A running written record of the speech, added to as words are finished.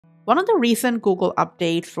One of the recent Google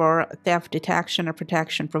updates for theft detection and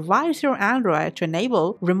protection provides your Android to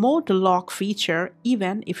enable remote lock feature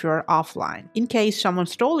even if you're offline. In case someone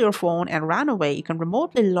stole your phone and ran away, you can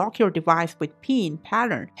remotely lock your device with PIN,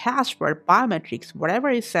 pattern, password, biometrics, whatever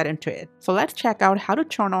is set into it. So let's check out how to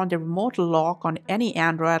turn on the remote lock on any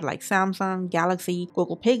Android like Samsung, Galaxy,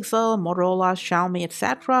 Google Pixel, Motorola, Xiaomi,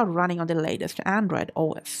 etc. running on the latest Android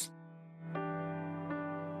OS.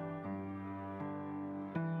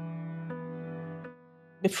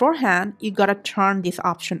 Beforehand, you gotta turn this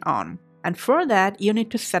option on. And for that, you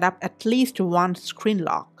need to set up at least one screen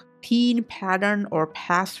lock, PIN, pattern, or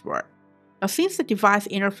password. Now, since the device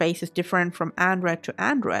interface is different from Android to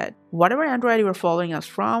Android, whatever Android you are following us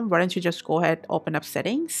from, why don't you just go ahead, open up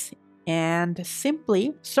settings, and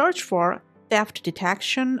simply search for theft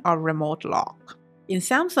detection or remote lock. In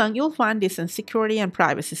Samsung, you'll find this in security and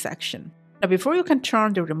privacy section. Now, before you can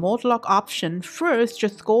turn the remote lock option, first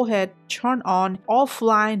just go ahead, turn on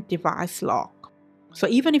offline device lock. So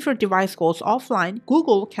even if your device goes offline,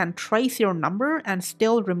 Google can trace your number and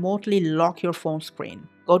still remotely lock your phone screen.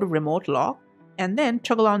 Go to remote lock and then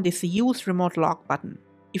toggle on this use remote lock button.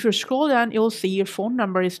 If you scroll down, you'll see your phone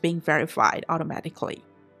number is being verified automatically.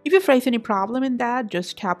 If you face any problem in that,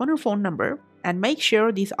 just tap on your phone number and make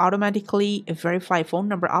sure this automatically verify phone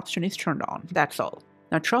number option is turned on. That's all.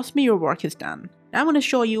 Now trust me, your work is done. Now I'm going to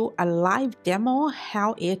show you a live demo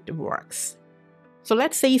how it works. So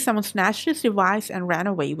let's say someone snatched this device and ran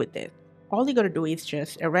away with it. All you got to do is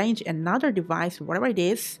just arrange another device, whatever it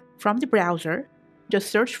is, from the browser.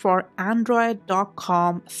 Just search for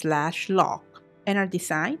android.com/lock. Enter the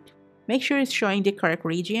site. Make sure it's showing the correct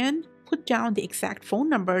region. Put down the exact phone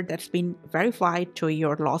number that's been verified to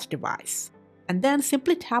your lost device. And then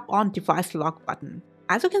simply tap on device lock button.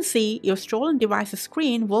 As you can see, your stolen device's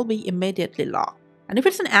screen will be immediately locked. And if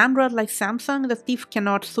it's an Android like Samsung, the thief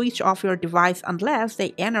cannot switch off your device unless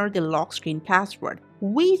they enter the lock screen password,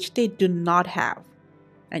 which they do not have.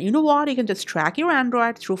 And you know what? You can just track your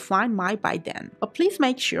Android through Find My by then. But please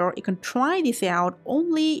make sure you can try this out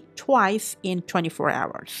only twice in 24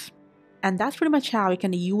 hours. And that's pretty much how you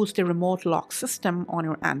can use the remote lock system on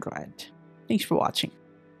your Android. Thanks for watching.